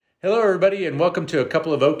Hello, everybody, and welcome to A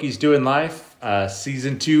Couple of Okies Doing Life,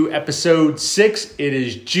 Season 2, Episode 6. It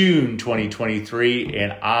is June 2023,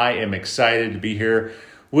 and I am excited to be here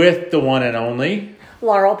with the one and only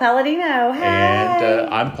Laurel Palladino. Hey.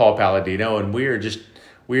 And I'm Paul Palladino, and we are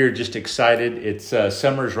just excited. It's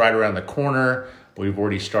summer's right around the corner. We've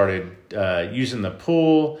already started using the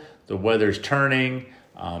pool. The weather's turning.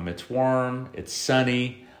 It's warm. It's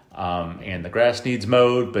sunny, and the grass needs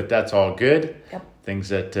mowed, but that's all good. Yep. Things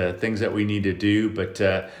that we need to do,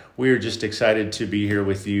 but we are just excited to be here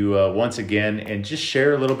with you once again and just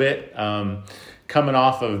share a little bit. Coming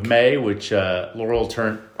off of May, which Laurel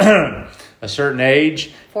turned a certain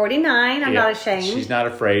age. 49, I'm not ashamed. She's not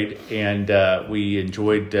afraid, and we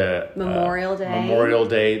enjoyed Memorial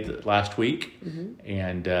Day last week,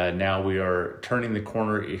 and now we are turning the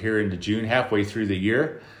corner here into June, halfway through the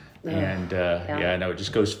year, and I know it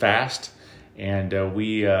just goes fast. And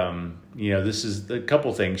this is a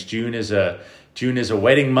couple things. June is a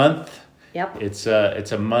wedding month. Yep. It's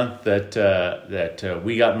a month that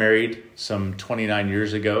we got married some 29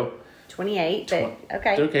 years ago. 28, but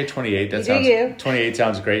okay. Okay, 28. That sounds 28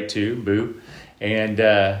 sounds great too. Boo. And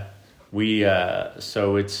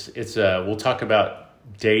so it's we'll talk about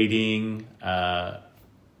dating,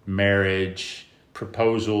 marriage,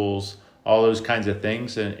 proposals, all those kinds of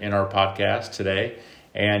things in our podcast today.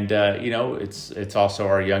 And, it's also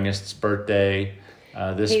our youngest's birthday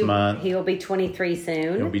this month. He will be 23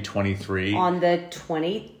 soon. He'll be 23. On the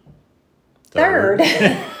 23rd. The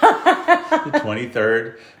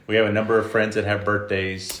 23rd. We have a number of friends that have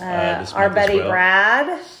birthdays this month. Our buddy as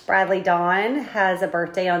well. Bradley Dawn, has a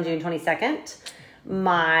birthday on June 22nd.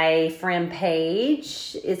 My friend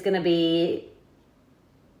Paige is going to be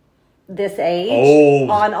this age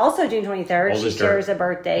on also June 23rd. She shares a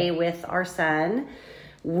birthday with our son.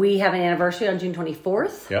 We have an anniversary on June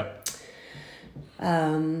 24th. Yep.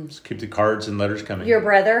 Let's keep the cards and letters coming. Your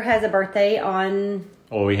brother has a birthday on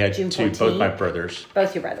we had June two, 14th. both my brothers.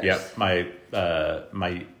 Both your brothers. Yep.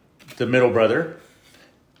 The middle brother,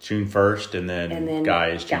 June 1st, and then Guy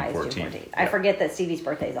is June 14th. Yep. I forget that Stevie's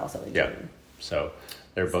birthday is also in June. So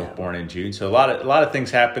they're both born in June. So a lot of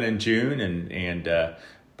things happen in June,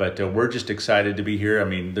 But we're just excited to be here. I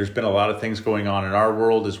mean, there's been a lot of things going on in our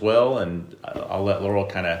world as well, and I'll let Laurel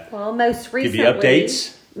kind of give you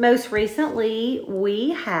updates. Most recently, we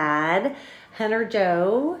had Hunter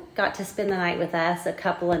Joe got to spend the night with us a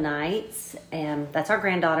couple of nights, and that's our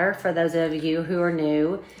granddaughter, for those of you who are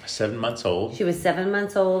new. 7 months old. She was 7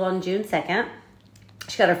 months old on June 2nd.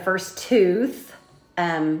 She got her first tooth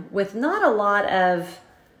with not a lot of,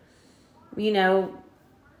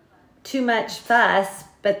 too much fuss.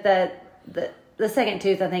 But the second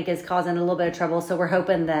tooth, I think, is causing a little bit of trouble. So we're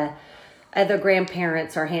hoping the other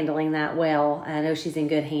grandparents are handling that well. I know she's in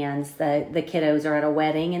good hands. The kiddos are at a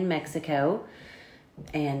wedding in Mexico.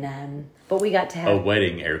 And but we got to have... A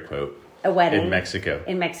wedding, air quote. A wedding. In Mexico.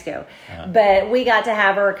 Uh-huh. But we got to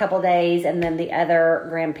have her a couple days, and then the other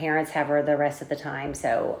grandparents have her the rest of the time.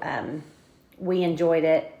 So we enjoyed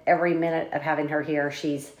it every minute of having her here.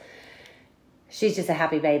 She's just a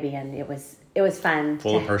happy baby, and it was fun.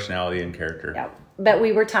 Full of personality and character. Yeah. But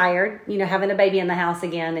we were tired. Having a baby in the house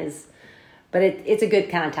again but it's a good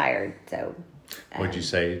kind of tired. So. Would you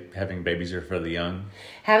say having babies are for the young?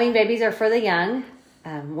 Having babies are for the young.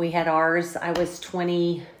 We had ours. I was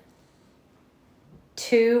 22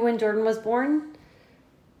 when Jordan was born,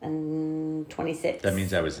 and 26. That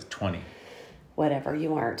means I was 20. Whatever,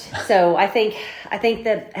 you weren't. So I think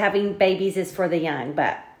that having babies is for the young,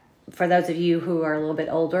 but for those of you who are a little bit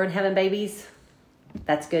older and having babies,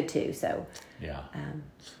 that's good too. So yeah,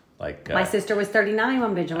 my sister was 39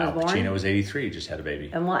 when Benjamin was born. Al Pacino was 83, just had a baby.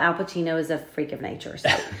 And Al Pacino is a freak of nature. So,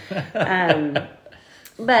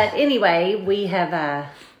 but anyway, we had a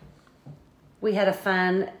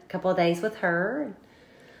fun couple of days with her.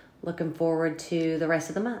 Looking forward to the rest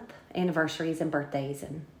of the month, anniversaries and birthdays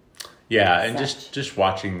and and just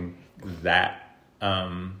watching that.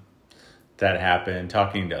 That happen,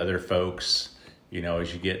 talking to other folks,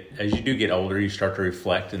 as you do get older, you start to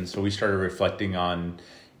reflect. And so we started reflecting on,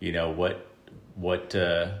 what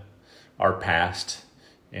our past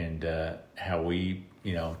and how we,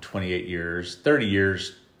 28 years, 30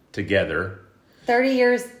 years together. 30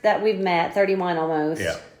 years that we've met, 31 almost.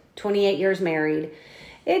 Yeah. 28 years married.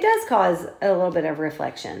 It does cause a little bit of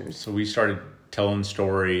reflection. So we started telling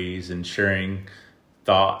stories and sharing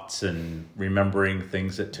thoughts and remembering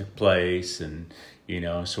things that took place, and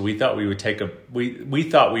so we thought we would we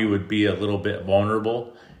thought we would be a little bit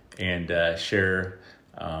vulnerable and share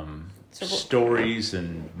stories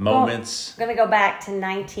and moments. We're going to go back to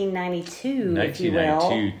 1992, if you will.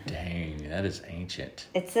 1992, dang, that is ancient.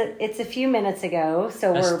 It's a few minutes ago,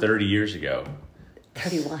 so that's we're 30 years ago.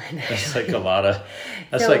 31. That's like a lot of.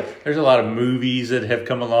 That's like there's a lot of movies that have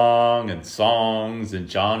come along and songs and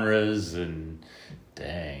genres and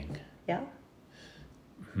dang. Yeah.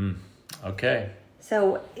 Okay.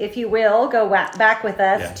 So if you will go back with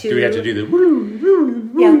us to. Do we have to do the woo?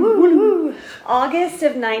 Yeah, woo. August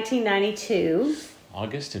of 1992.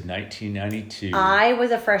 August of 1992. I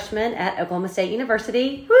was a freshman at Oklahoma State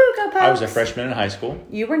University. Woo, go Pokes. I was a freshman in high school.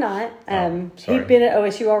 You were not. Sorry. He'd been at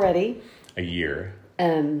OSU already. A year.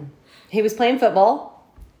 He was playing football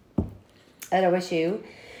at OSU,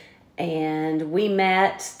 and we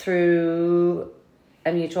met through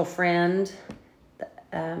a mutual friend.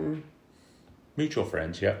 Mutual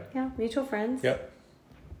friends, yep. Yeah, mutual friends. Yep.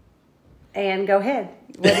 And go ahead.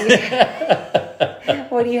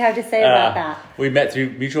 What do you have to say about that? We met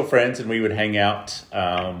through mutual friends, and we would hang out.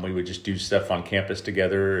 We would just do stuff on campus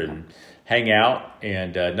together and hang out,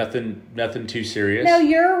 and nothing too serious. No,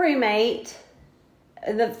 your roommate,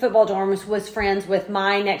 the football dorms, was friends with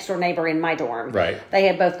my next door neighbor in my dorm. Right. They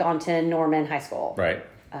had both gone to Norman High School. Right.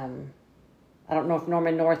 I don't know if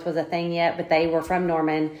Norman North was a thing yet, but they were from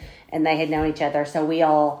Norman, and they had known each other. So we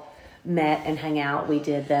all met and hung out. We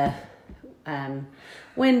did the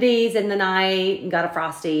Wendy's in the night and got a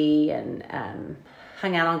Frosty and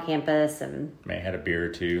hung out on campus. And may have had a beer or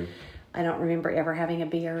two. I don't remember ever having a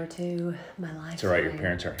beer or two in my life. It's all right. Your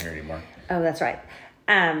parents aren't here anymore. Oh, that's right.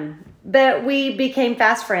 But we became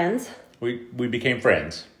fast friends. We became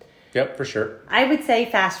friends. Yep, for sure. I would say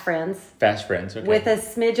fast friends. Fast friends, okay. With a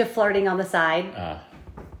smidge of flirting on the side.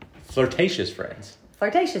 Flirtatious friends.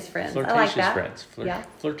 Flirtatious friends. Flirtatious I like that. Friends. Yeah.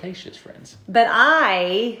 Flirtatious friends. But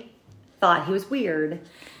I thought he was weird.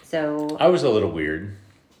 So I was a little weird.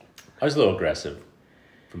 I was a little aggressive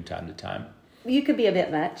from time to time. You could be a bit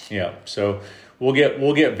much. Yeah. So we'll get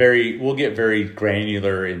very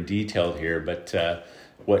granular and detailed here, but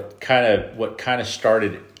what kind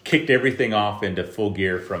of kicked everything off into full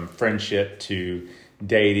gear, from friendship to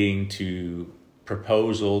dating to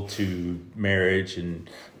proposal to marriage and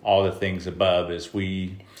all the things above, is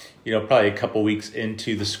we, probably a couple weeks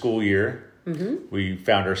into the school year, we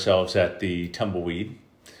found ourselves at the Tumbleweed,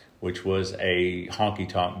 which was a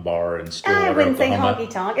honky-tonk bar in Stillwater, I wouldn't Oklahoma. say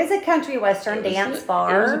honky-tonk. It's a country western dance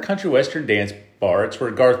bar. It was a country western dance bar. It's where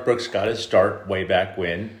Garth Brooks got his start way back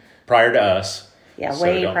when, prior to us. Yeah, so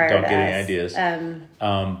way don't, prior don't to get us. any ideas.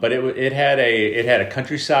 But it had a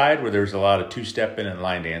countryside where there was a lot of two-stepping and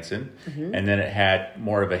line dancing, and then it had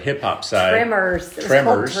more of a hip-hop side. Tremors. It was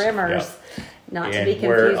called Tremors. Yep. Not to be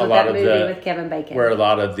confused with that movie with Kevin Bacon. Where a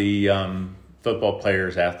lot of the football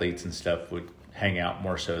players, athletes, and stuff would hang out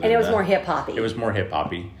more so. And it was more hip-hoppy. It was more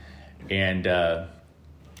hip-hoppy. And,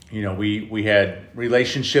 we had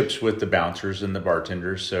relationships with the bouncers and the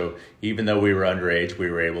bartenders. So even though we were underage,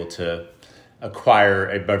 we were able to acquire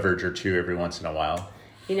a beverage or two every once in a while.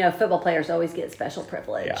 Football players always get special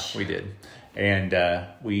privilege. Yeah, we did. And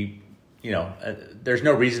there's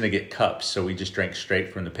no reason to get cups, so we just drank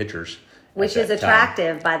straight from the pitchers. Which is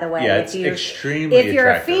attractive, by the way. Yeah, it's extremely attractive. If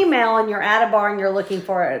you're a female and you're at a bar and you're looking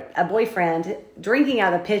for a boyfriend, drinking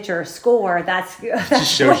out of a pitcher, score, that's just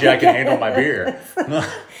shows you I can handle my beer.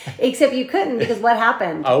 Except you couldn't, because what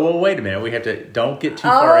happened? Oh, well, wait a minute. Don't get too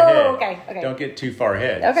far ahead. Okay. Don't get too far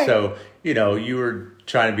ahead. Okay. So, you were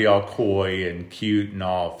trying to be all coy and cute and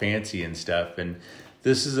all fancy and stuff. And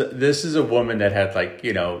this is a woman that had,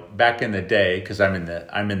 back in the day, because I'm in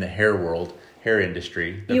the hair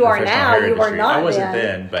industry. You are now. You were not. I wasn't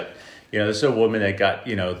then, but this is a woman that got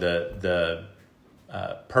the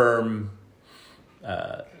perm,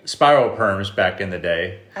 spiral perms back in the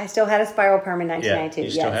day. I still had a spiral perm in 1992. Yeah,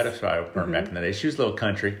 you still had a spiral perm back in the day. She was a little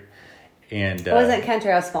country, and it wasn't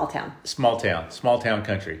country. I was small town. Small town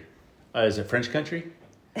country. Is it French country?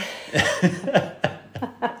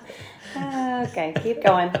 Okay, keep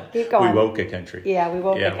going. We woke a country. Yeah, we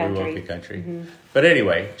woke a country. We woke a country. Mm-hmm. But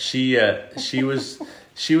anyway, she was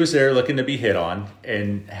there looking to be hit on.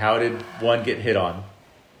 And how did one get hit on?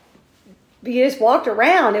 You just walked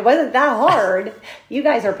around. It wasn't that hard. You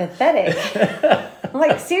guys are pathetic.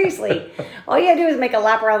 Seriously, all you had to do is make a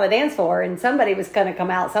lap around the dance floor, and somebody was going to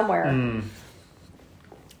come out somewhere.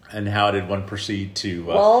 And how did one proceed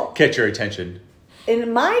to catch your attention?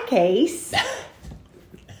 In my case.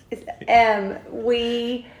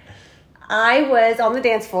 I was on the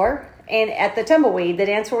dance floor, and at the Tumbleweed, the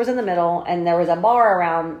dance floor was in the middle, and there was a bar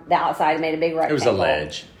around the outside and made a big rectangle. It was a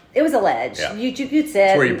ledge. It was a ledge. Yeah. You could sit.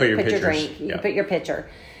 It's where you put your drink. You could put your pitcher.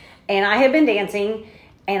 And I had been dancing,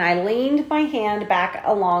 And I leaned my hand back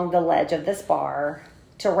along the ledge of this bar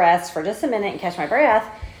to rest for just a minute and catch my breath.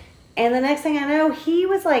 And the next thing I know, he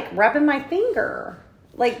was like rubbing my finger.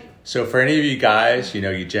 Like, so for any of you guys, you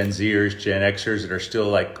Gen Zers, Gen Xers that are still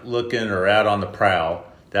like looking or out on the prowl,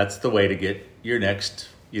 that's the way to get your next,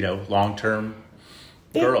 long-term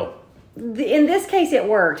girl. In this case, it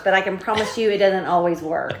worked, but I can promise you it doesn't always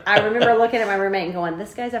work. I remember looking at my roommate and going,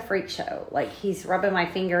 this guy's a freak show. Like, he's rubbing my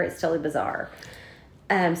finger. It's totally bizarre.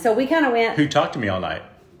 So we kind of went. Who talked to me all night?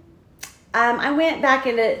 I went back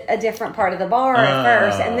into a different part of the bar at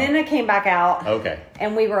first, and then I came back out. Okay.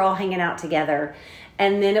 And we were all hanging out together.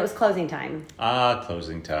 And then it was closing time.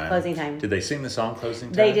 Closing time. Closing time. Did they sing the song Closing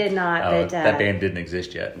Time? They did not. But, that band didn't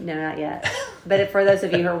exist yet. No, not yet. But for those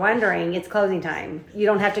of you who are wondering, it's closing time. You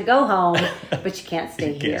don't have to go home, but you can't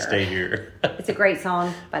stay here. You can't stay here. It's a great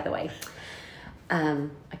song, by the way. I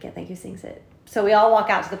can't think who sings it. So we all walk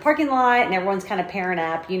out to the parking lot, and everyone's kind of pairing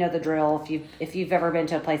up. You know the drill. If you've ever been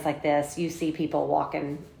to a place like this, you see people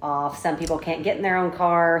walking off. Some people can't get in their own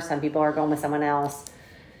car. Some people are going with someone else.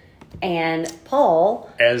 And Paul,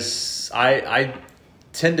 as I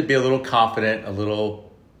tend to be a little confident, a little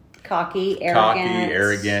cocky,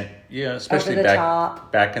 arrogant, especially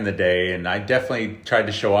back in the day, and I definitely tried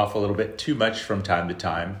to show off a little bit too much from time to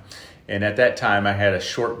time. And at that time, I had a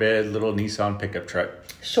short bed, little Nissan pickup truck.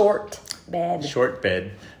 Short bed,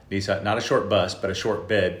 Nissan, not a short bus, but a short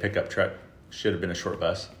bed pickup truck. Should have been a short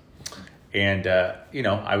bus. And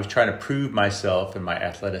I was trying to prove myself and my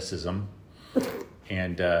athleticism.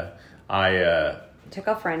 And I took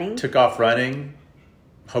off running,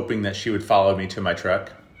 hoping that she would follow me to my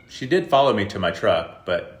truck. She did follow me to my truck,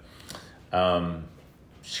 but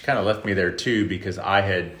she kind of left me there too because I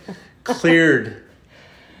had cleared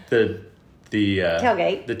the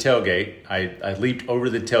tailgate. The tailgate. I leaped over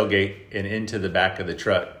the tailgate and into the back of the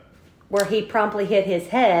truck, where he promptly hit his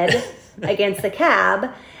head against the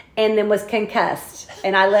cab. And then was concussed.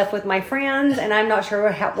 And I left with my friends, and I'm not sure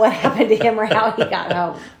what happened to him or how he got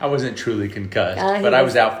home. I wasn't truly concussed, but I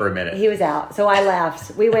was out for a minute. He was out. So I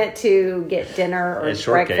left. We went to get dinner or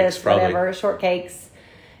breakfast, whatever, shortcakes.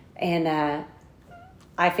 And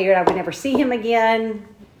I figured I would never see him again.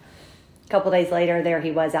 A couple days later, there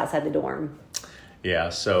he was outside the dorm. Yeah,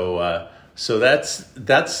 so that's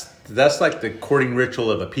like the courting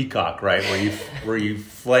ritual of a peacock, right? Where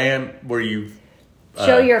you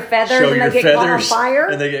show your feathers and they get caught on fire.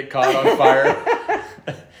 And they get caught on fire.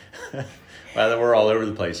 Well, we're all over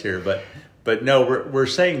the place here, but no, we're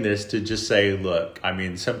saying this to just say, look, I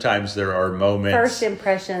mean, sometimes there are moments. First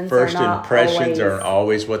impressions aren't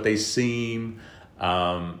always what they seem.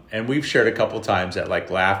 And we've shared a couple times that like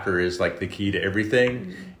laughter is like the key to everything.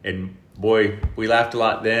 Mm-hmm. And boy, we laughed a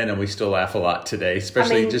lot then, and we still laugh a lot today,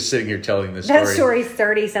 especially just sitting here telling this story. That story's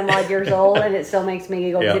 30 some odd years old, and it still makes me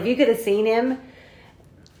giggle. Yeah. If you could have seen him,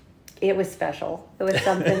 it was special. It was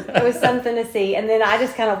something. It was something to see. And then I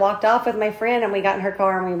just kind of walked off with my friend, and we got in her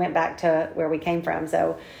car and we went back to where we came from.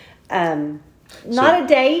 So, not a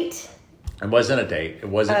date. It wasn't a date. It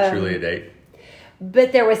wasn't truly a date.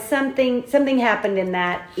 But there was something happened in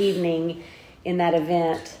that evening, in that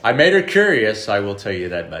event. I made her curious. I will tell you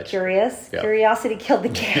that much. Curious. Yep. Curiosity killed the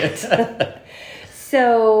cat.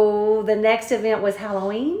 So the next event was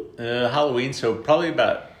Halloween. Halloween. So probably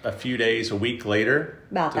about a few days, a week later.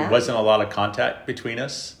 About that. There wasn't a lot of contact between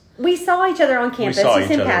us. We saw each other on campus.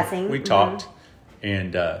 Just in passing. We talked,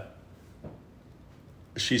 and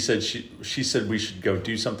she said we should go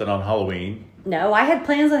do something on Halloween. No, I had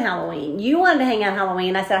plans on Halloween. You wanted to hang out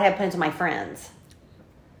Halloween. I said I had plans with my friends.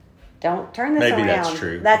 Don't turn this around. Maybe that's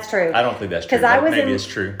true. That's true. I don't think that's true. Maybe it's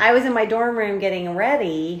true. I was in my dorm room getting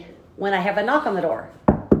ready when I have a knock on the door.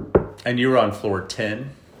 And you were on floor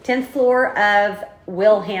 10? 10th floor of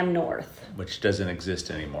Wilhelm North. Which doesn't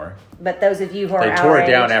exist anymore. But those of you who are They tore it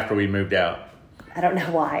down after we moved out. I don't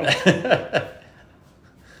know why.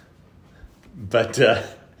 But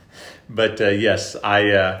yes,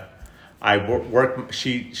 I worked.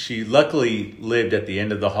 She luckily lived at the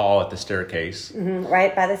end of the hall at the staircase,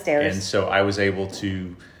 right by the stairs, and so I was able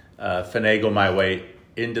to finagle my way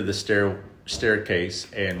into the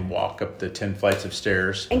staircase and walk up the 10 flights of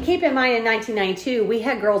stairs. And keep in mind, in 1992, we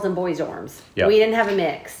had girls and boys dorms. Yep. We didn't have a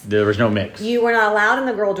mix. There was no mix. You were not allowed in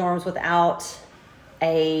the girl dorms without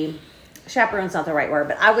a chaperone's not the right word,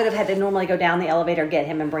 but I would have had to normally go down the elevator, get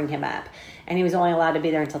him, and bring him up. And he was only allowed to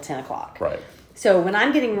be there until 10 o'clock. Right. So when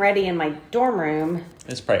I'm getting ready in my dorm room,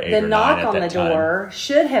 it's probably 8 the or 9 knock on at that the door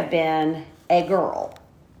should have been a girl.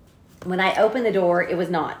 When I opened the door, it was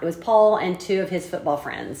not. It was Paul and 2 of his football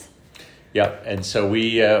friends. Yep. And so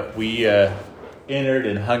we entered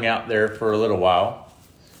and hung out there for a little while.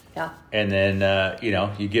 Yeah. And then,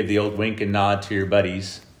 you give the old wink and nod to your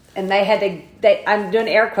buddies. And they had to, I'm doing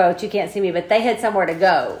air quotes, you can't see me, but they had somewhere to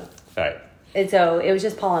go. Right. And so it was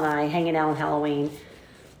just Paul and I hanging out on Halloween.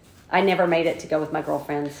 I never made it to go with my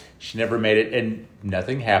girlfriends. She never made it, and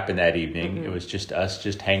nothing happened that evening. Mm-hmm. It was just us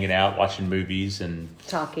just hanging out, watching movies and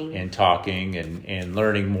talking and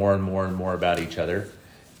learning more and more and more about each other.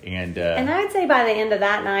 And I'd say by the end of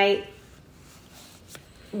that night,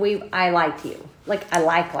 I liked you. Like, I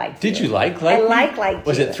liked you. Did you like I liked you.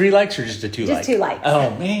 Was it 3 likes or just a 2 likes? Just 2 likes.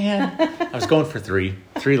 Oh, man. I was going for 3.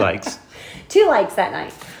 3 likes. 2 likes that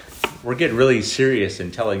night. We're getting really serious in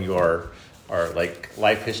telling you our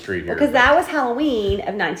life history here. Because that was Halloween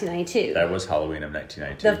of 1992. That was Halloween of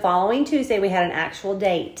 1992. The following Tuesday, we had an actual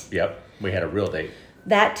date. Yep. We had a real date.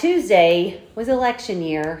 That Tuesday was election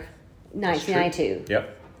year, 1992.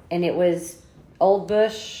 Yep. And it was old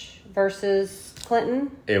Bush versus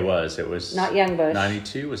Clinton. It was not young Bush.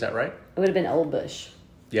 92, was that right? It would have been old Bush.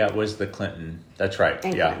 Yeah, it was the Clinton. That's right.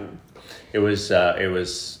 And yeah. Clinton. It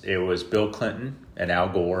was Bill Clinton and Al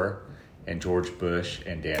Gore and George Bush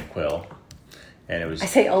and Dan Quayle. And it was, I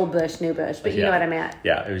say old Bush, new Bush, but you know what I meant.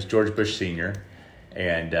 Yeah, it was George Bush Sr.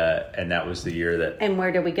 And that was the year that. And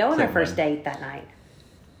where did we go on our first date that night?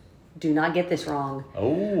 Do not get this wrong.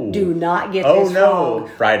 Oh. Do not get this wrong. Oh, no.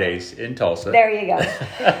 Fridays in Tulsa. There you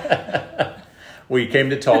go. We came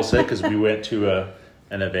to Tulsa because we went to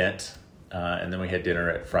an event, and then we had dinner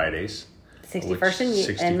at Fridays.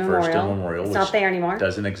 61st and Memorial. It's not there anymore.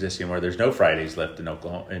 Doesn't exist anymore. There's no Fridays left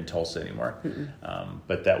in Tulsa anymore.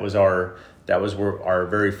 But that was our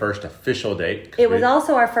very first official date. It was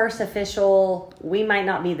also our first official. We might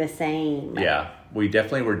not be the same. Yeah, we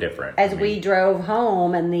definitely were different. We drove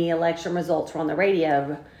home and the election results were on the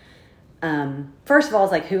radio. First of all,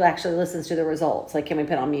 it's like, who actually listens to the results? Like, can we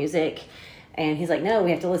put on music? And he's like, no,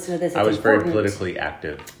 we have to listen to this. I was very politically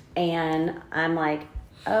active. And I'm like,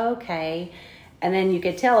 okay. And then you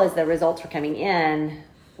could tell as the results were coming in,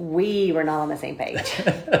 we were not on the same page.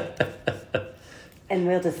 And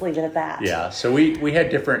we'll just leave it at that. Yeah. So we had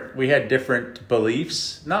different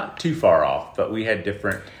beliefs, not too far off, but we had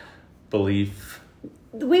different belief.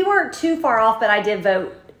 We weren't too far off, but I did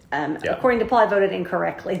vote. According to Paul, I voted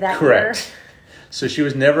incorrectly that year. Correct. So she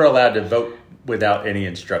was never allowed to vote without any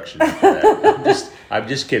instructions for that. I'm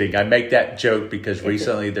just kidding. I make that joke because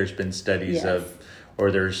recently there's been studies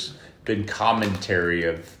or there's been commentary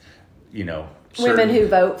of, women who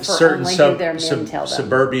vote for only who their men tell them.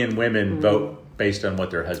 Suburban women vote based on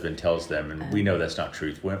what their husband tells them, and we know that's not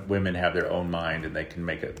truth. Women have their own mind, and they can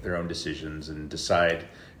make their own decisions and decide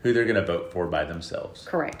who they're going to vote for by themselves.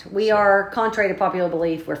 Correct. We are, contrary to popular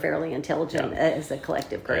belief, we're fairly intelligent as a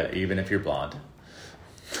collective group. Yeah, even if you're blonde.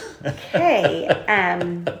 Okay.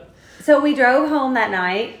 So we drove home that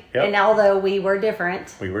night, and although we were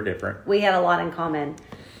different, we had a lot in common.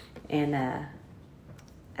 And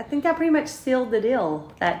I think that pretty much sealed the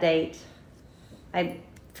deal, that date.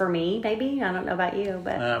 For me, maybe. I don't know about you,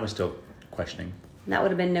 but I was still questioning. That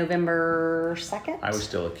would have been November 2nd? I was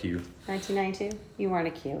still a Q. 1992? You weren't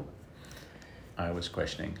a Q. I was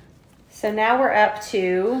questioning. So now we're up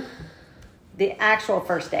to the actual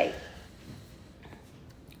first date.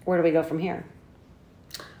 Where do we go from here?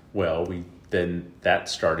 Well, that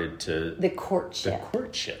started to... The courtship. The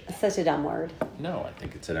courtship. It's such a dumb word. No, I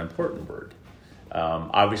think it's an important word.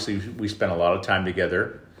 Obviously, we spent a lot of time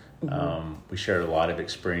together. Mm-hmm. We shared a lot of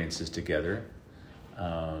experiences together.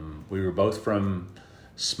 We were both from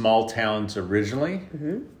small towns originally.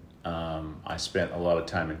 Mm-hmm. I spent a lot of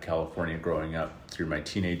time in California growing up through my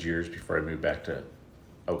teenage years before I moved back to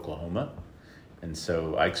Oklahoma. And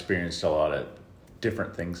so I experienced a lot of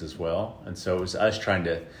different things as well. And so it was us trying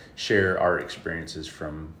to share our experiences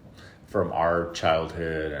from our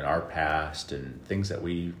childhood and our past and things that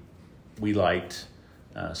we liked.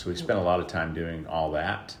 So we spent a lot of time doing all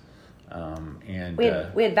that. And we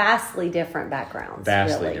had vastly different backgrounds.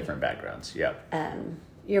 Different backgrounds, yep.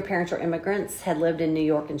 Your parents were immigrants, had lived in New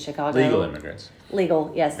York and Chicago. Legal immigrants.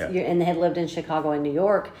 Legal, yes. Yep. And had lived in Chicago and New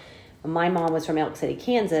York. My mom was from Elk City,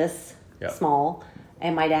 Kansas, small.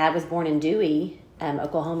 And my dad was born in Dewey,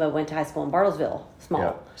 Oklahoma, went to high school in Bartlesville, small.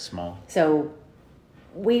 Yep, small. So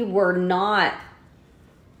we were not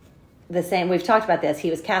the same. We've talked about this. He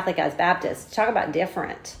was Catholic, I was Baptist. Talk about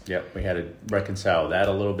different. Yep, we had to reconcile that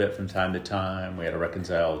a little bit from time to time. We had to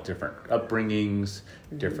reconcile different upbringings,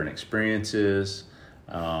 different experiences.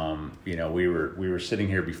 We were sitting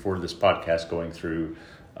here before this podcast going through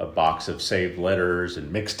a box of saved letters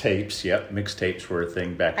and mixtapes. Yep, mixtapes were a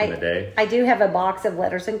thing back in the day. I do have a box of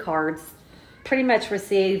letters and cards, pretty much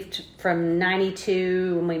received from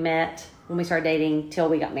 92 when we met, when we started dating, till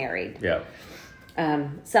we got married. Yeah.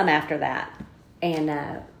 some after that.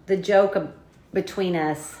 And the joke between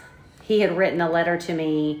us, he had written a letter to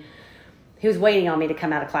me. He was waiting on me to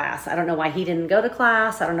come out of class. I don't know why he didn't go to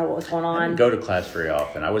class. I don't know what was going on. I didn't go to class very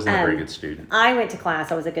often. I wasn't a very good student. I went to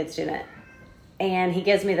class. I was a good student. And he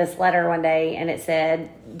gives me this letter one day, and it said,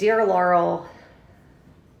 "Dear Laurel,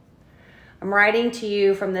 I'm writing to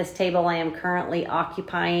you from this table I am currently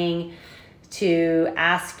occupying to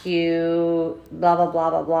ask you blah, blah, blah,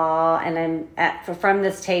 blah, blah. And I'm from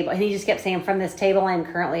this table." And he just kept saying, "From this table I'm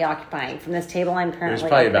currently occupying. From this table I'm currently occupying." It was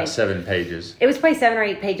probably occupying. about 7 pages. It was probably 7 or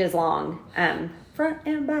 8 pages long. Front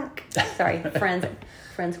and back. Sorry,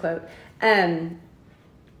 friends quote.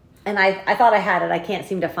 And I thought I had it. I can't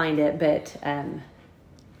seem to find it, but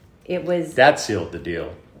it was... That sealed the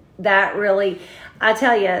deal. That really... I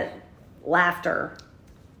tell you, laughter.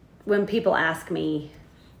 When people ask me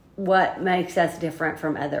what makes us different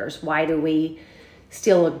from others, why do we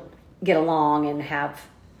still get along and have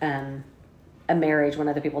a marriage when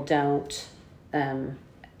other people don't?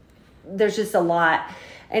 There's just a lot,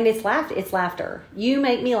 and it's laughter. You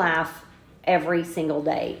make me laugh every single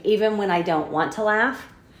day, even when I don't want to laugh,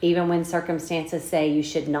 even when circumstances say you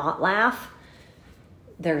should not laugh.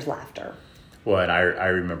 There's laughter. Well, and I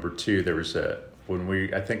remember too, there was when we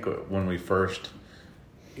first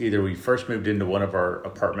moved into one of our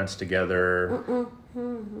apartments together.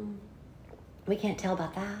 We can't tell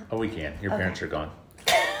about that. Oh, we can. Your parents are gone.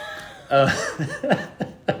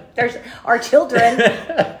 There's our children.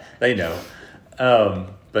 They know.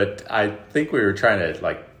 But I think we were trying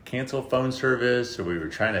to cancel phone service, or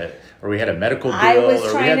we had a medical bill, I was or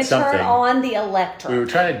we trying had to something. Turn on the electric. We were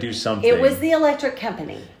trying to do something. It was the electric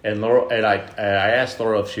company. And Laurel and I asked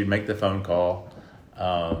Laurel if she'd make the phone call.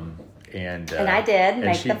 And I did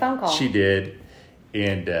make the phone call. She did,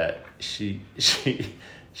 and she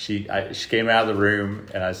came out of the room,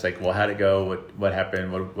 and I was like, "Well, how'd it go? What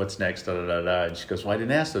happened? What's next?" Da, da, da, da. And she goes, "Well, I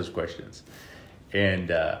didn't ask those questions."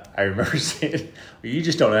 And I remember saying, "Well, you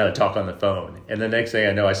just don't know how to talk on the phone." And the next thing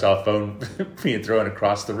I know, I saw a phone being thrown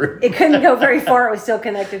across the room. It couldn't go very far. It was still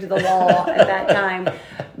connected to the wall at that time,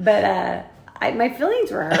 but. My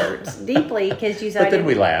feelings were hurt deeply because you said. But then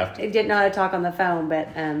we laughed. I didn't know how to talk on the phone, but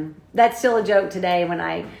that's still a joke today when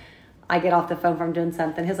I get off the phone from doing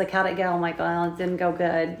something. He's like, "How'd it go?" I'm like, "Well, it didn't go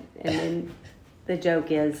good." And then the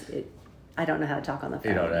joke is, I don't know how to talk on the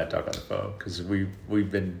phone. You don't know how to talk on the phone because we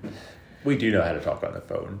do know how to talk on the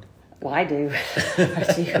phone. Well, I do.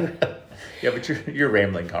 I do. Yeah, but you're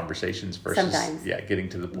rambling conversations versus sometimes. Yeah, getting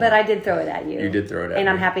to the point. But I did throw it at you. You did throw it at me. And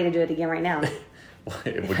I'm happy to do it again right now.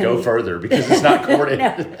 It would go further because it's not corded.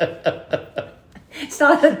 It's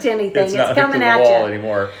not a Timmy thing. It's not coming hooked to at the wall you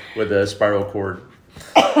anymore with a spiral cord.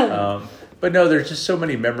 But no, there's just so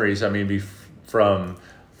many memories. I mean, from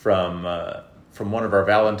one of our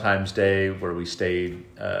Valentine's Day where we stayed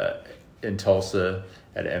in Tulsa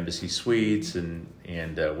at Embassy Suites and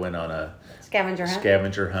went on a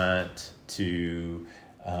scavenger hunt to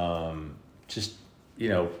just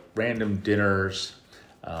random dinners.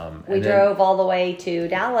 We drove all the way to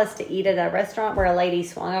Dallas to eat at a restaurant where a lady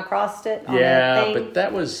swung across it. Yeah, but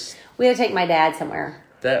that was. We had to take my dad somewhere.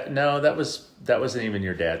 That wasn't even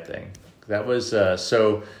your dad thing. That was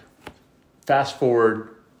so. Fast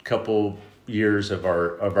forward a couple years of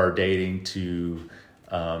our dating to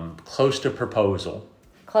close to proposal.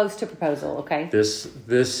 Close to proposal. Okay.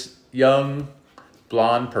 This young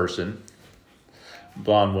blonde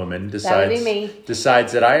woman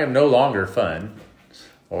decides that I am no longer fun.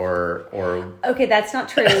 Or okay, that's not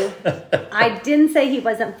true. I didn't say he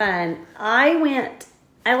wasn't fun. I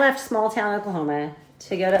left small town Oklahoma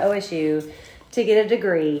to go to OSU to get a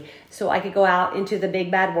degree so I could go out into the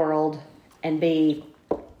big bad world and be,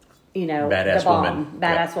 badass the bomb,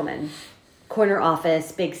 badass woman, corner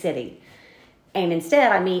office, big city. And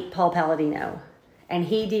instead I meet Paul Palladino, and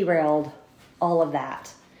he derailed all of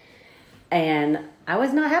that. And I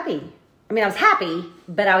was not happy. I mean, I was happy,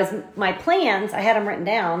 but my plans, I had them written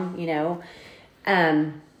down,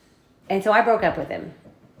 and so I broke up with him.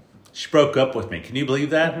 She broke up with me. Can you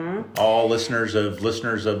believe that? Mm-hmm. All listeners of this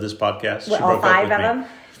podcast, she broke up with me. All 5 of them.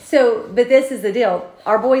 So, but this is the deal.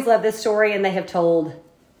 Our boys love this story, and they have told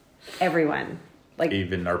everyone.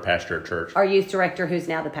 Even our pastor at church. Our youth director, who's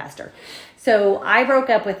now the pastor. So I broke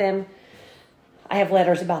up with him. I have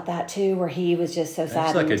letters about that, too, where he was just so sad.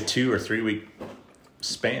 It's like a 2 or 3 week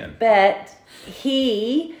span. But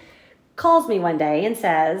he calls me one day and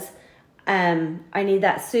says, I need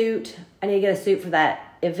that suit. I need to get a suit for that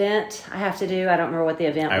event I have to do. I don't remember what the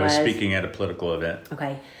event was. I was speaking at a political event.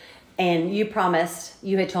 Okay. And you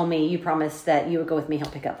had told me you promised that you would go with me and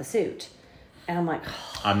help pick out the suit. And I'm like,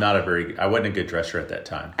 I wasn't a good dresser at that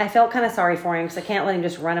time. I felt kind of sorry for him because I can't let him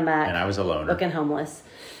just run amok. And I was a loner. Looking homeless.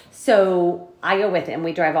 So I go with him.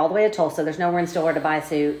 We drive all the way to Tulsa. There's nowhere in Stillwater to buy a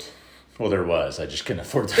suit. Well, there was. I just couldn't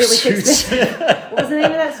afford those suits. What was the name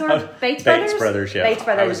of that store? Bates Brothers? Bates Brothers, yeah. Bates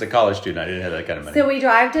Brothers. I was a college student. I didn't have that kind of money. So we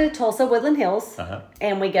drive to Tulsa, Woodland Hills,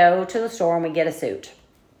 and we go to the store and we get a suit.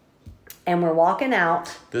 And we're walking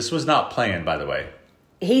out. This was not planned, by the way.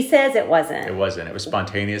 He says it wasn't. It wasn't. It was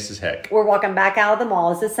spontaneous as heck. We're walking back out of the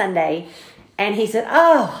mall. This is Sunday. And he said,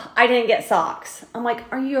 oh, I didn't get socks. I'm like,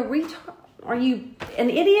 are you a retard? Are you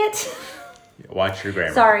an idiot? Watch your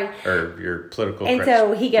grammar. Sorry. Or your political And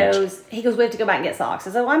so he goes, we have to go back and get socks.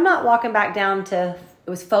 I said, well, I'm not walking back down to, it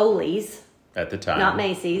was Foley's. At the time. Not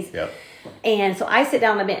Macy's. Yep. And so I sit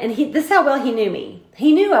down a bit, and this is how well he knew me.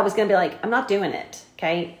 He knew I was going to be like, I'm not doing it,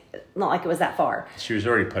 okay? Not like it was that far. She was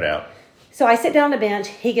already put out. So I sit down on the bench.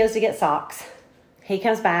 He goes to get socks. He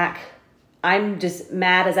comes back. I'm just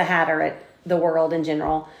mad as a hatter at the world in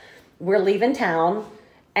general. We're leaving town.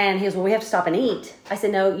 And he goes, well, we have to stop and eat. I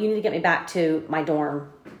said, no, you need to get me back to my dorm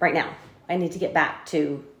right now. I need to get back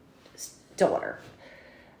to Stillwater.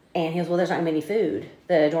 And he goes, well, there's not any food.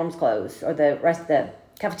 The dorm's closed, or the rest of the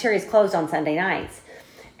cafeteria's closed on Sunday nights.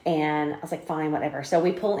 And I was like, fine, whatever. So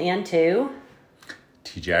we pull into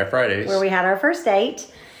TGI Fridays, where we had our first date,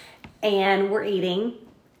 and we're eating.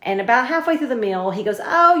 And about halfway through the meal, he goes,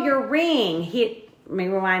 oh, your ring. Let me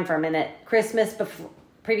rewind for a minute.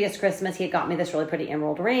 Previous Christmas, he had got me this really pretty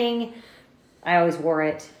emerald ring. I always wore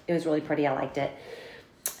it. It was really pretty. I liked it.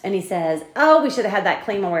 And he says, oh, we should have had that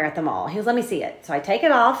clean when we were at the mall. He goes, let me see it. So I take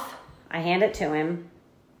it off. I hand it to him.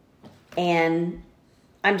 And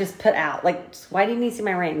I'm just put out. Like, why do you need to see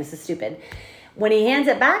my ring? This is stupid. When he hands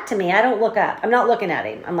it back to me, I don't look up. I'm not looking at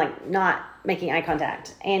him. I'm like not making eye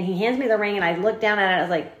contact. And he hands me the ring, and I look down at it. I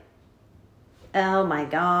was like, oh my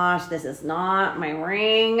gosh, this is not my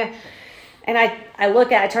ring. And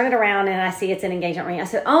I turn it around, and I see it's an engagement ring. I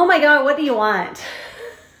said, oh my God, what do you want?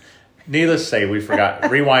 Needless to say, we forgot.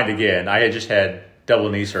 Rewind again. I had just had double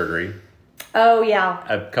knee surgery. Oh, yeah.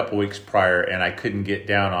 A couple weeks prior, and I couldn't get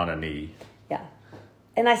down on a knee. Yeah.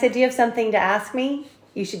 And I said, do you have something to ask me?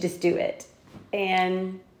 You should just do it.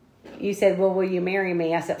 And you said, well, will you marry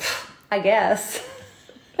me? I said, I guess.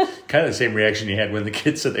 Kind of the same reaction you had when the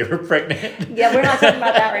kids said they were pregnant. Yeah, we're not talking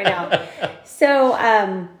about that right now.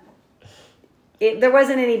 So, there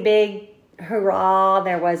wasn't any big hurrah.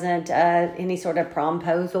 There wasn't any sort of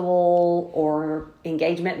promposal or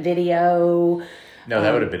engagement video. No,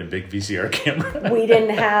 that would have been a big VCR camera. We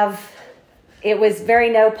didn't have, it was very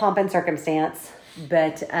no pomp and circumstance,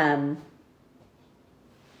 but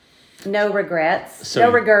no regrets.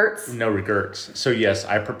 No regrets. No regrets. So yes,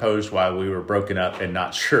 I proposed while we were broken up and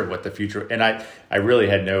not sure what the future, and I really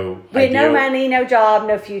had no idea. We had no money, no job,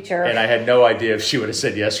 no future. And I had no idea if she would have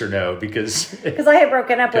said yes or no because I had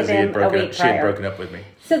broken up with him a week prior. She had broken up with me.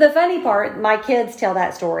 So the funny part, my kids tell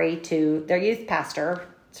that story to their youth pastor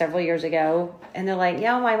several years ago, and they're like,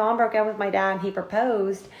 yeah, my mom broke up with my dad and he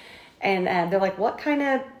proposed. And they're like, what kind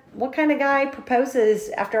of guy proposes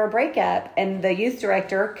after a breakup? And the youth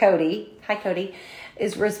director, Cody, hi Cody,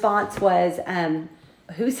 his response was,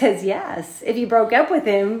 who says yes? If you broke up with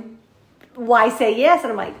him, why say yes?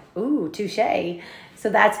 And I'm like, ooh, touche. So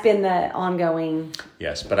that's been the ongoing.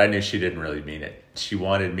 Yes, but I knew she didn't really mean it. She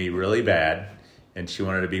wanted me really bad, and she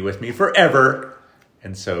wanted to be with me forever.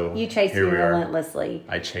 And so you chased me relentlessly.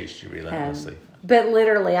 I chased you relentlessly. But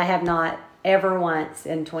literally, I have not ever once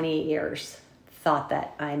in 28 years thought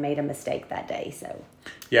that I made a mistake that day. So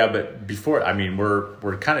yeah, but before, I mean,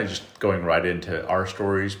 we're kind of just going right into our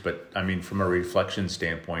stories, but I mean, from a reflection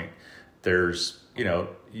standpoint, there's, you know,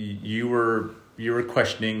 you were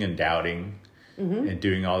questioning and doubting and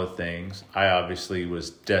doing all the things. I obviously was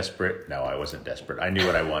desperate. No, I wasn't desperate. I knew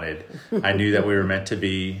what I wanted. I knew that we were meant to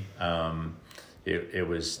be. It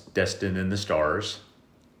was destined in the stars.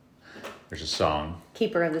 There's a song,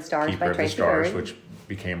 Keeper of the Stars by Tracy Byrd, which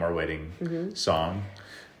became our wedding song.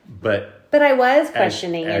 But I was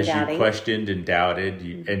questioning and doubting. As you questioned and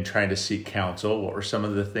doubted and trying to seek counsel, what were some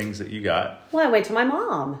of the things that you got? Well, I went to my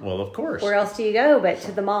mom. Well, of course. Where else do you go but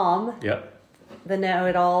to the mom? Yep. The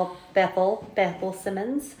know-it-all, Bethel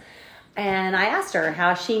Simmons. And I asked her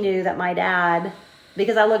how she knew that my dad,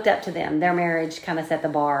 because I looked up to them. Their marriage kind of set the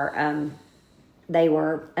bar. They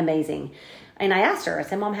were amazing. And I asked her, I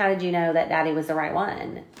said, Mom, how did you know that Daddy was the right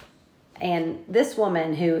one? And this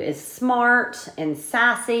woman who is smart and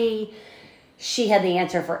sassy, she had the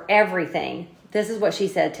answer for everything. This is what she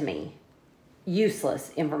said to me.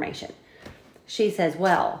 Useless information. She says,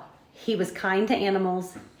 well, he was kind to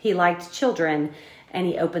animals, he liked children, and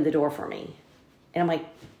he opened the door for me. And I'm like,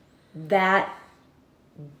 that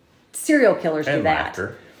serial killers and do that.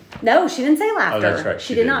 Laughter. No, she didn't say laughter. Oh, that's right.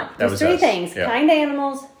 She did not. That There's was 3 us. things. Yeah. Kind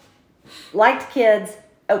animals, liked kids,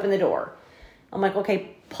 open the door. I'm like,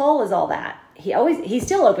 okay, Paul is all that. He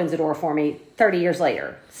still opens the door for me 30 years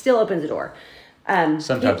later. Still opens the door.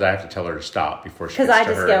 Sometimes I have to tell her to stop before she because gets I to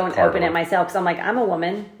just her go and car open door. it myself because I'm like, I'm a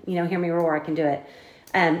woman, hear me roar, I can do it.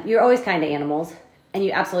 You're always kind to animals, and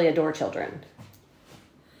you absolutely adore children,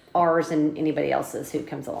 ours and anybody else's who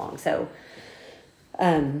comes along. So,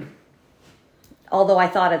 although I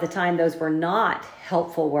thought at the time those were not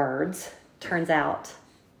helpful words, turns out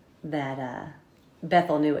that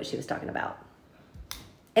Bethel knew what she was talking about.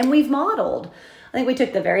 And we've modeled. I think we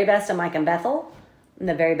took the very best of Mike and Bethel and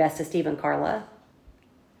the very best of Steve and Carla,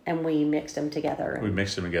 and we mixed them together. We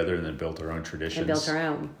mixed them together and then built our own traditions. And built our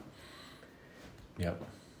own. Yep.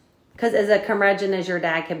 Because as a curmudgeon as your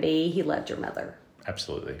dad could be, he loved your mother.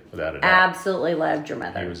 Absolutely. Without a doubt. Absolutely loved your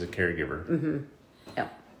mother. He was a caregiver. Mm-hmm.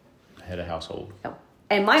 Yep. Head of household. Yep.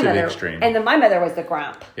 And my To the mother, extreme. and then my mother was the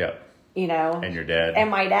grump. Yep. And your dad. And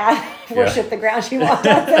my dad worshipped the ground she walked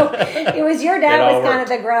on. So it was your dad was kind of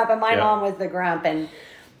the grump, and my mom was the grump, and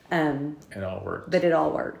it all worked. But it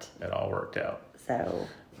all worked. It all worked out. So.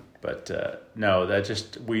 But no, that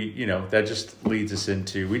just that just leads us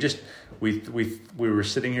into we were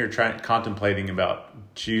sitting here contemplating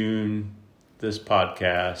about June, this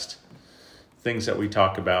podcast, things that we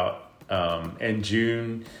talk about, and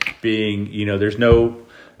June being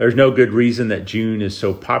there's no good reason that June is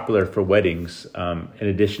so popular for weddings. In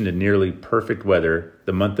addition to nearly perfect weather,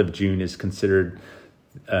 the month of June is considered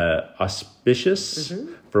auspicious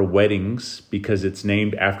for weddings because it's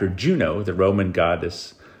named after Juno, the Roman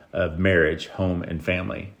goddess of marriage, home, and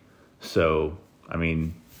family. So, I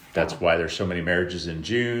mean, that's why there's so many marriages in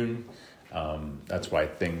June. That's why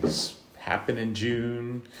things happen in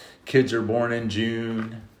June. Kids are born in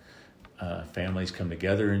June. Families come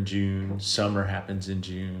together in June. Summer happens in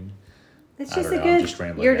June. It's just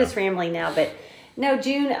You're just rambling now, but no,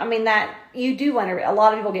 June. I mean, that you do wonder. A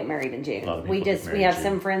lot of people get married in June. We have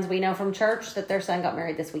some friends we know from church that their son got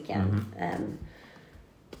married this weekend, and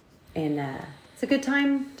it's a good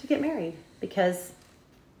time to get married because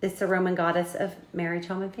it's the Roman goddess of marriage,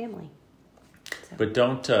 home, and family. So. But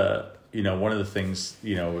don't one of the things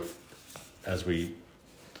as we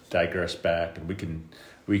digress back, and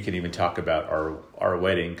we can even talk about our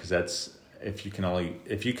wedding, because that's if you can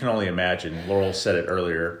only imagine. Laurel said it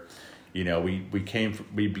earlier. We came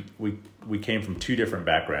from 2 different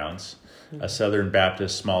backgrounds, a Southern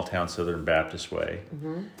Baptist, small town Southern Baptist way,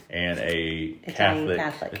 and a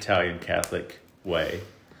Italian Catholic way.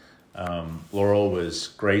 Laurel was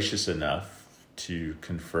gracious enough to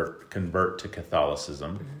convert to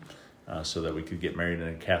Catholicism, so that we could get married in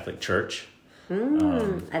a Catholic church.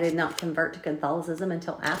 I did not convert to Catholicism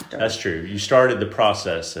until after. That's true. You started the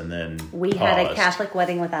process and then we had a Catholic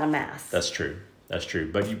wedding without a mass. That's true.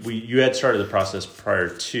 But you had started the process prior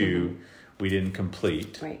to, we didn't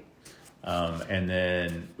complete. Right. And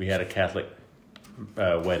then we had a Catholic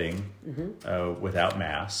wedding without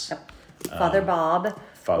mass. Yep. Father Bob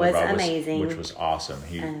was amazing, which was awesome.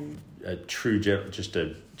 He a true just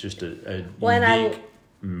a unique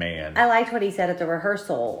man. I liked what he said at the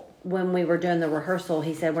rehearsal. When we were doing the rehearsal,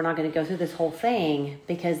 he said, we're not going to go through this whole thing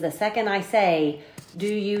because the second I say, do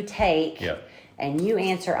you take? Yep. And you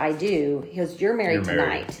answer, I do. He goes, you're married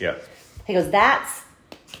tonight. Yep. He goes, that's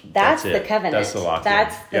the covenant. That's the lock-in.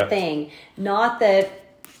 That's the thing. Not the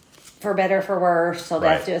for better or for worse, so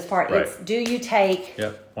that's do his part. Right. It's do you take?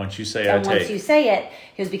 Yep. Once you say I take. Once you say it,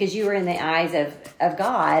 he goes, because you were in the eyes of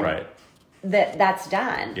God. Right. That's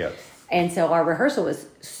done. Yep. And so our rehearsal was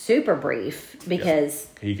super brief because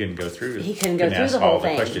he couldn't go through. He couldn't go through ask the whole all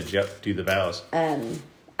thing. The questions. Yep. Do the vows.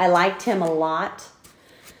 I liked him a lot.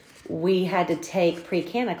 We had to take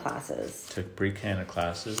pre-canna classes. Took pre-canna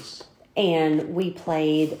classes. And we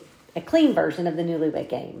played a clean version of the Newlywed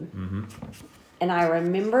Game. Mm-hmm. And I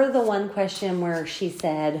remember the one question where she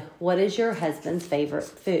said, what is your husband's favorite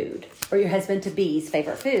food? Or your husband-to-be's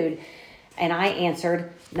favorite food? And I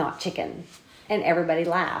answered, not chicken. And everybody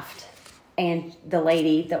laughed. And the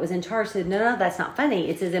lady that was in charge said, no, that's not funny.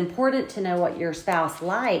 It's as important to know what your spouse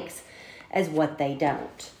likes as what they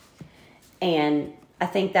don't. And I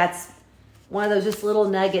think that's one of those just little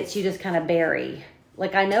nuggets you just kind of bury.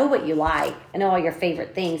 Like, I know what you like. I know all your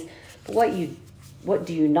favorite things. But what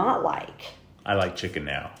do you not like? I like chicken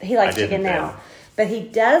now. He likes chicken now. But he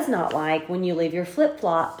does not like when you leave your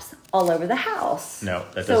flip-flops all over the house. No,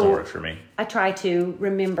 that doesn't work for me. I try to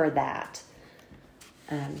remember that.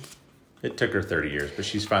 It took her 30 years, but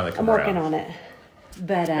she's finally come around. I'm working on it.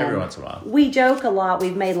 But every once in a while. We joke a lot.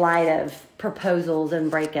 We've made light of proposals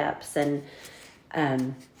and breakups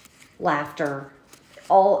and laughter.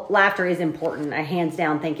 Laughter is important. I hands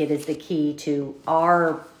down think it is the key to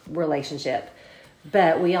our relationship.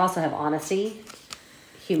 But we also have honesty,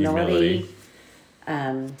 humility.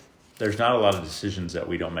 There's not a lot of decisions that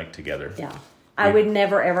we don't make together. Yeah. I would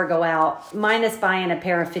never, ever go out, minus buying a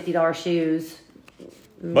pair of $50 shoes,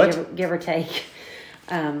 give or take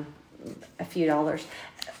a few dollars.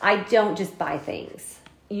 I don't just buy things.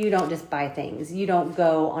 You don't just buy things. You don't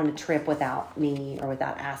go on a trip without me or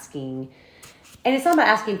without asking. And it's not about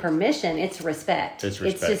asking permission. It's respect. It's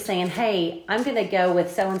just saying, hey, I'm going to go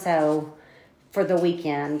with so-and-so for the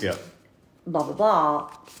weekend. Yep. Blah, blah,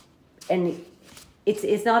 blah. And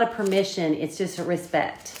it's not a permission. It's just a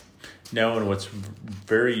respect. No, and what's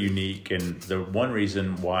very unique, and the one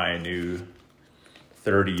reason why I knew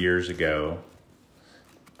 30 years ago,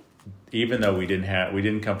 even though we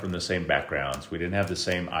didn't come from the same backgrounds, we didn't have the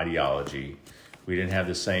same ideology, we didn't have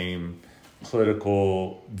the same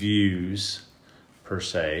political views per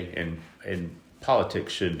se, and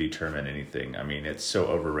politics shouldn't determine anything. I mean, it's so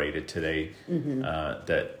overrated today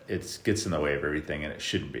that it gets in the way of everything, and it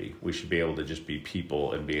shouldn't be. We should be able to just be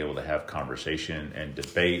people and be able to have conversation and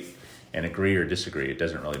debate and agree or disagree. It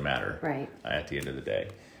doesn't really matter at the end of the day.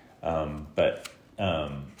 But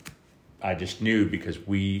I just knew, because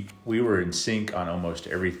we were in sync on almost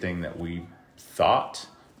everything that we thought,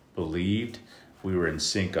 believed. We were in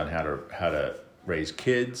sync on how to raise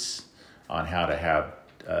kids, on how to have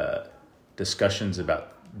discussions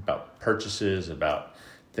about purchases, about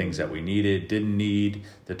things that we needed, didn't need,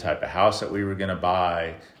 the type of house that we were going to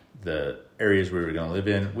buy, the areas we were going to live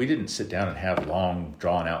in. We didn't sit down and have long,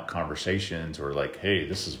 drawn-out conversations or like, hey,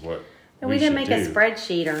 this is what we didn't make a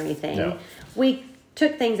spreadsheet or anything. No. We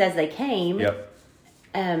took things as they came. Yep.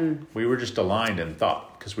 We were just aligned in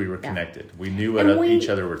thought because we were connected. We knew what each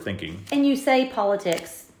other were thinking. And you say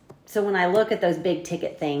politics. So when I look at those big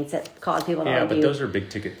ticket things that cause people to argue. Yeah, but those are big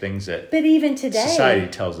ticket things that but even today, society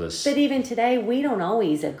tells us. But even today, we don't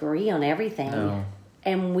always agree on everything. No.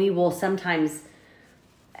 And we will sometimes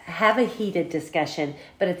have a heated discussion.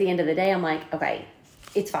 But at the end of the day, I'm like, okay,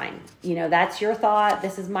 it's fine. You know, that's your thought.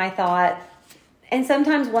 This is my thought. And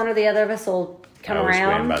sometimes one or the other of us will come around.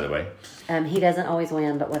 I always win, by the way. He doesn't always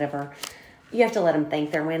win, but whatever. You have to let them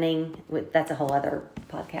think they're winning. That's a whole other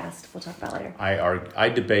podcast we'll talk about later. I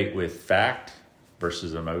debate with fact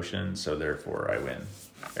versus emotion, so therefore I win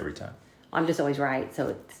every time. I'm just always right,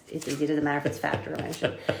 so it's easy. It doesn't matter if it's fact or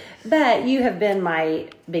emotion. But you have been my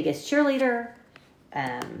biggest cheerleader,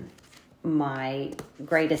 my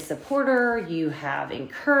greatest supporter. You have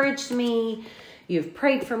encouraged me. You've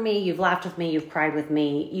prayed for me. You've laughed with me. You've cried with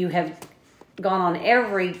me. You have gone on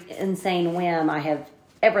every insane whim I have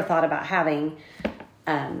ever thought about having.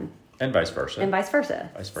 And vice versa. Vice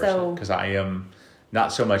versa. Because I am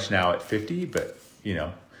not so much now at 50, but,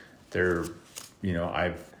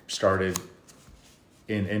 I've started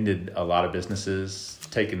and ended a lot of businesses,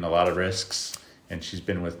 taken a lot of risks, and she's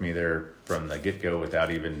been with me there from the get-go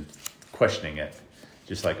without even questioning it.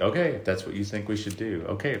 Just like, okay, if that's what you think we should do.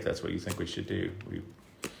 Okay, if that's what you think we should do.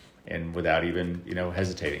 And without even,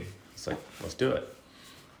 hesitating. It's like, let's do it.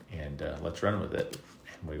 And let's run with it.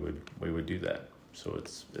 And we would do that. So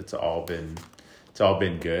it's all been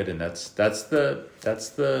good. And that's the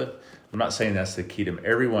I'm not saying that's the key to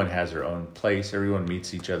everyone has their own place. Everyone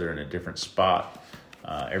meets each other in a different spot.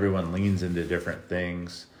 Everyone leans into different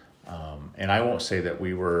things. And I won't say that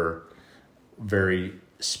we were very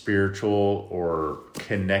spiritual or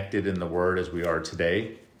connected in the Word as we are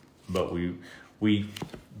today, but we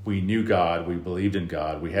knew God, we believed in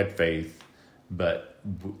God, we had faith, but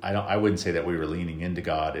I wouldn't say that we were leaning into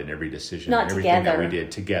God in every decision, not and everything together. that we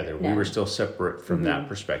did together. No. We were still separate from that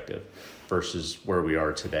perspective versus where we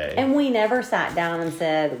are today. And we never sat down and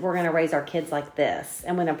said, we're going to raise our kids like this.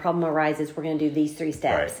 And when a problem arises, we're going to do these 3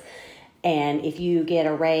 steps. Right. And if you get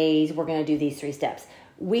a raise, we're going to do these 3 steps.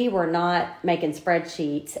 We were not making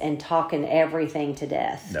spreadsheets and talking everything to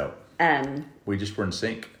death. No. We just were in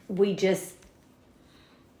sync.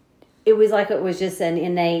 It was like it was just an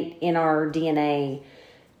innate in our DNA.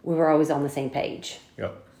 We were always on the same page.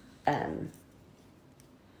 Yep.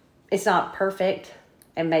 It's not perfect,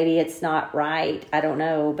 and maybe it's not right. I don't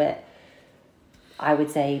know, but I would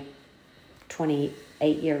say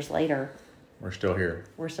 28 years later, we're still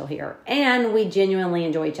here. And we genuinely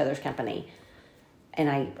enjoy each other's company. And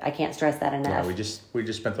I can't stress that enough. Yeah, we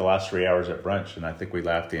just spent the last 3 hours at brunch, and I think we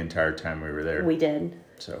laughed the entire time we were there. We did.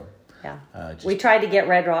 So yeah, we tried to get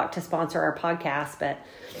Red Rock to sponsor our podcast, but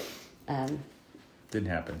Didn't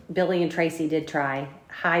happen. Billy and Tracy did try.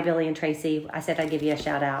 Hi, Billy and Tracy. I said I'd give you a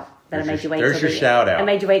shout out. But I made you wait till the end. Shout out. I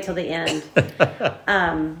made you wait till the end.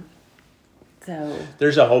 So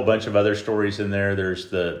there's a whole bunch of other stories in there. There's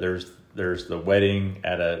the wedding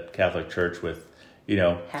at a Catholic church with,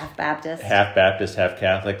 half Baptist, half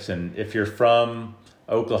Catholics. And if you're from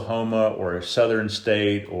Oklahoma or a southern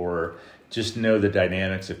state, or just know the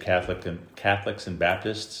dynamics of Catholics and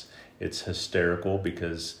Baptists, it's hysterical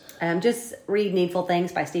because just read Needful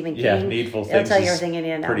Things by Stephen King. Yeah, Needful Things. It'll tell you everything you need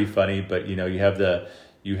to know. Pretty funny, but you have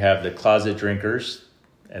the closet drinkers,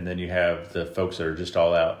 and then you have the folks that are just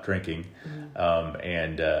all out drinking.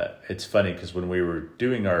 And it's funny because when we were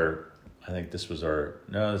doing I think this wouldn't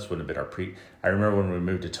have been our I remember when we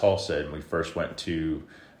moved to Tulsa and we first went to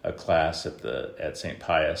a class at St.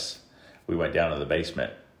 Pius, we went down to the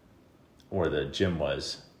basement where the gym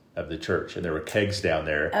was of the church, and there were kegs down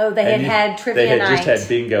there. Oh, they had trivia night. They had just had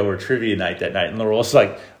bingo or trivia night that night, and Laurel was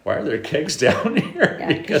like, "Why are there kegs down here?" Yeah,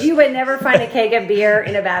 because you would never find a keg of beer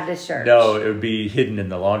in a Baptist church. No, it would be hidden in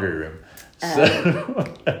the laundry room.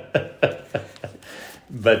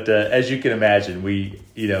 But as you can imagine,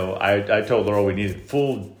 I told Laurel we needed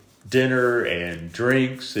full dinner and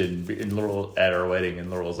drinks and Laurel at our wedding,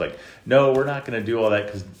 and Laurel was like, "No, we're not going to do all that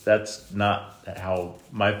because that's not how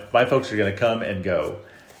my folks are going to come and go."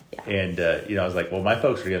 Yeah. And, I was like, well, my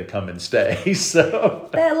folks are going to come and stay. So,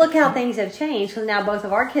 but look how things have changed, because now both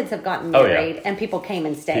of our kids have gotten married and people came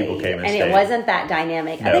and stayed. It wasn't that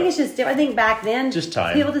dynamic. No. I think it's just different. I think back then, just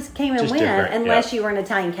time. People just came and went, unless you were an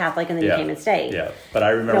Italian Catholic and then you came and stayed. Yeah, but I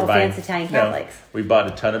remember buying Italian Catholics. We bought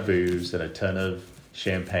a ton of booze and a ton of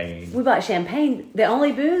champagne. We bought champagne. The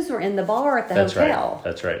only booze were in the bar at the hotel.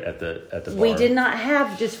 That's right. At the bar. We did not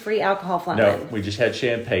have just free alcohol flowing. No, we just had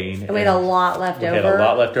champagne. And we had a lot left over. We had a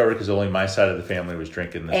lot left over because only my side of the family was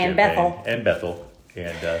drinking the champagne. And Bethel.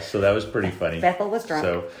 And so that was pretty funny. Bethel was drunk.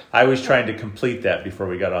 So I was trying to complete that before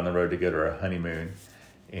we got on the road to go to our honeymoon.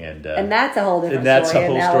 And that's a whole different story. And that's a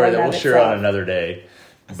whole story that we'll share on another day.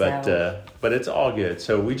 But it's all good.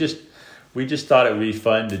 So we just thought it would be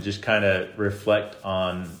fun to just kind of reflect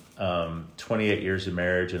on 28 years of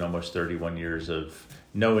marriage and almost 31 years of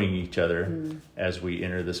knowing each other as we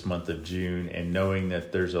enter this month of June, and knowing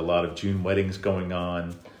that there's a lot of June weddings going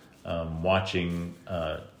on, watching,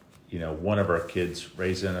 one of our kids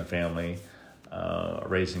raising a family,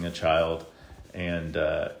 raising a child, and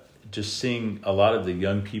just seeing a lot of the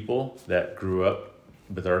young people that grew up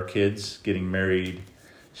with our kids getting married,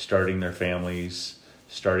 starting their families,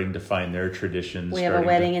 starting to find their traditions. We have a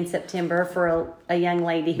wedding in September for a young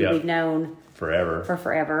lady who we've known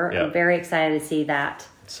forever. Yep. I'm very excited to see that.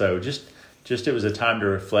 So just it was a time to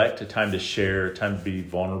reflect, a time to share, a time to be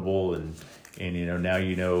vulnerable, and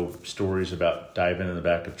now stories about diving in the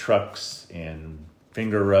back of trucks and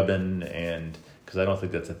finger rubbing, and because I don't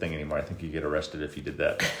think that's a thing anymore. I think you get arrested if you did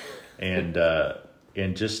that.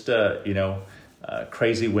 And just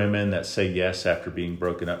crazy women that say yes after being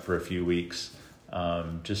broken up for a few weeks.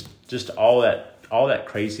 Just all that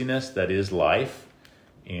craziness that is life,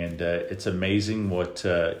 and it's amazing what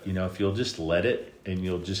if you'll just let it and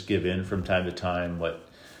you'll just give in from time to time, what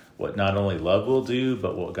not only love will do,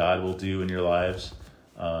 but what God will do in your lives,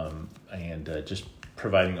 and just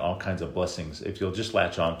providing all kinds of blessings if you'll just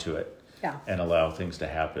latch onto it and allow things to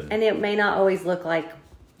happen. And it may not always look like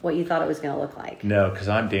what you thought it was going to look like. No, because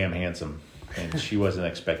I'm damn handsome, and she wasn't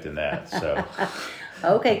expecting that. So.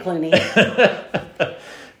 Okay, Clooney.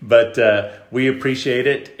 But we appreciate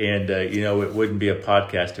it, and it wouldn't be a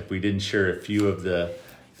podcast if we didn't share a few of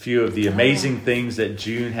the amazing things that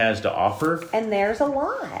June has to offer. And there's a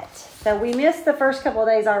lot. So we missed the first couple of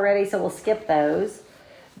days already, so we'll skip those.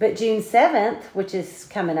 But June 7th, which is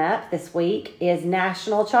coming up this week, is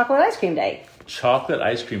National Chocolate Ice Cream Day. Chocolate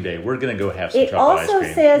Ice Cream Day. We're going to go have some chocolate ice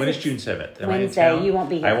cream. Says when is June 7th? Wednesday. You won't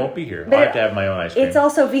be here. I won't be here. I'll have to have my own ice cream. It's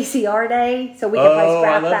also VCR Day, so we can probably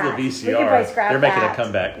scrap that. I love the VCR. They're making a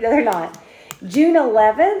comeback. No, they're not. June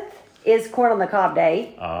 11th is Corn on the Cob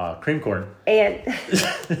Day. Cream corn.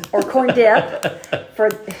 Or corn dip.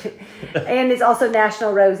 And it's also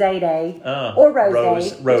National Rose Day. Or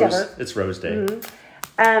Rose Day. Whichever. It's Rose Day.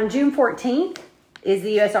 Mm-hmm. June 14th is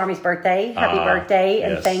the U.S. Army's birthday. Happy birthday,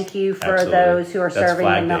 and thank you for those who are serving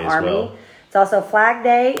in the Army. Well. It's also Flag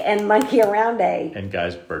Day and Monkey Around Day. And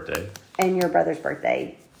Guy's birthday. And your brother's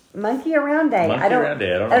birthday. Monkey Around Day. I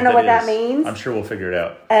don't know what that means. I'm sure we'll figure it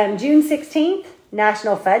out. June 16th,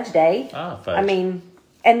 National Fudge Day. Fudge.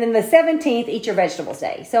 And then the 17th, Eat Your Vegetables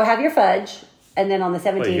Day. So have your fudge, and then on the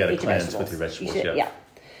 17th, you eat your vegetables. With your vegetables,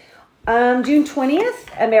 June 20th,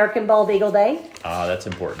 American Bald Eagle Day. That's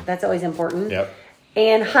important. That's always important. Yep.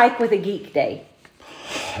 And Hike with a Geek Day.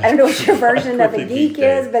 I don't know what your version of a geek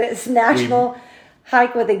is, but it's National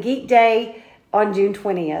Hike with a Geek Day on June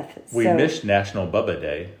 20th. We missed National Bubba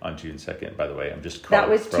Day on June 2nd, by the way. I'm just that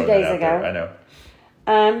was 2 days ago. There. I know.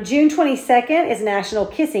 June 22nd is National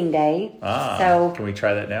Kissing Day. So can we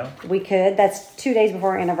try that now? We could. That's 2 days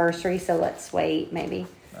before our anniversary, so let's wait maybe.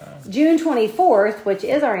 June 24th, which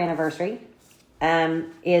is our anniversary,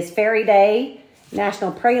 is Fairy Day,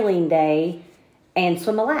 National Praline Day, and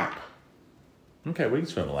Swim a Lap. Okay, we can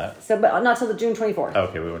swim a lap. So, but not till the June 24th.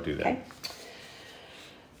 Okay, we won't do that.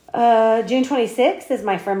 Okay. June 26th is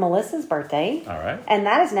my friend Melissa's birthday. All right. And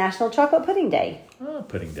that is National Chocolate Pudding Day. Oh,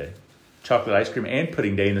 pudding day. Chocolate ice cream and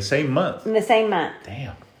pudding day in the same month. In the same month.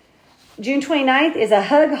 Damn. June 29th is a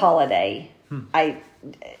hug holiday. I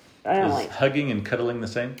don't Is like hugging and cuddling the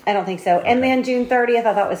same? I don't think so. Okay. And then June 30th,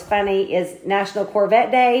 I thought was funny, is National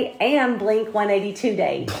Corvette Day and Blink 182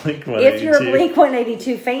 Day. Blink 182. If you're a Blink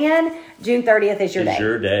 182 fan, June 30th is your day. It's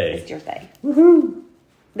your day. It's your day. Woohoo!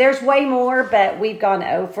 There's way more, but we've gone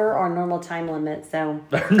over our normal time limit, so.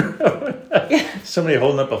 Somebody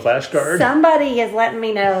holding up a flashcard? Somebody is letting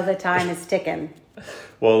me know the time is ticking.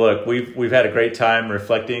 Well, look, we've had a great time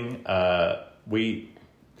reflecting.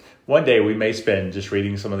 One day we may spend just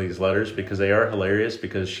reading some of these letters because they are hilarious,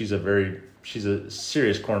 because she's a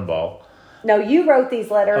serious cornball. No, you wrote these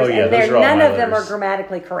letters, and none of them are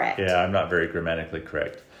grammatically correct. Yeah, I'm not very grammatically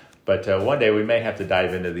correct. But one day we may have to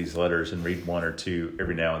dive into these letters and read one or two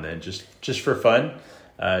every now and then, just for fun,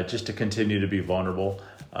 just to continue to be vulnerable,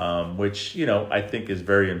 which, I think is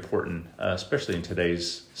very important, especially in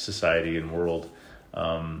today's society and world.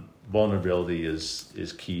 Vulnerability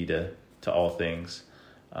is key to all things.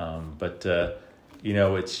 But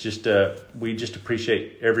it's just, we just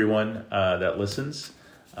appreciate everyone that listens.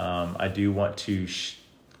 I do want to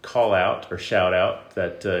call out or shout out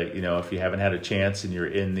that, if you haven't had a chance and you're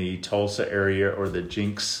in the Tulsa area or the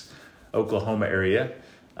Jinx, Oklahoma area,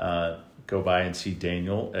 go by and see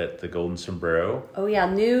Daniel at the Golden Sombrero. Oh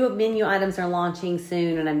yeah, new menu items are launching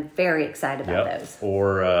soon, and I'm very excited about those.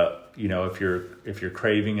 Or if you're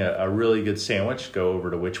craving a really good sandwich, go over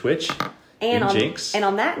to Witch in Jinx. And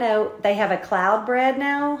on that note, they have a cloud bread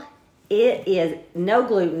now. It is no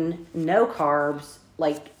gluten, no carbs,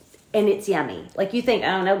 and it's yummy. You think,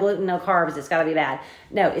 oh, no gluten, no carbs, it's got to be bad.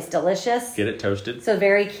 No, it's delicious. Get it toasted. So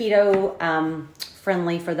very keto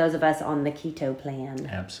friendly for those of us on the keto plan.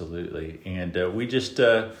 Absolutely. And we just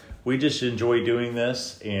enjoy doing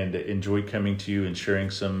this and enjoy coming to you and sharing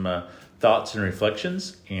some thoughts and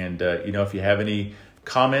reflections. And, if you have any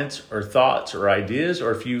comments or thoughts or ideas,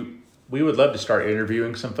 or we would love to start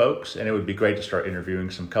interviewing some folks, and it would be great to start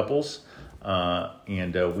interviewing some couples.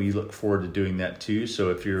 And we look forward to doing that too.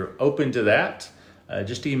 So if you're open to that,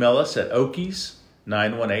 just email us at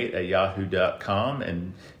okies918@yahoo.com.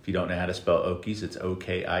 And if you don't know how to spell Okies, it's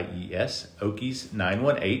OKIES,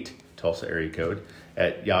 Okies918, Tulsa area code,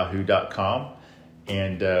 at yahoo.com.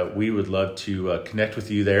 And we would love to connect with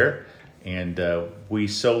you there. And we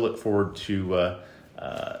so look forward to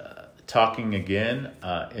talking again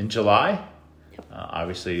in July.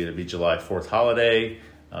 Obviously, it'll be July 4th holiday.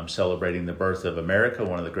 Celebrating the birth of America,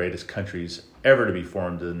 one of the greatest countries ever to be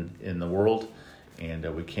formed in the world. And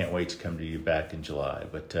we can't wait to come to you back in July.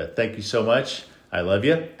 But thank you so much. I love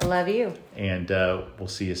you. I love you. And we'll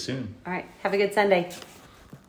see you soon. All right. Have a good Sunday.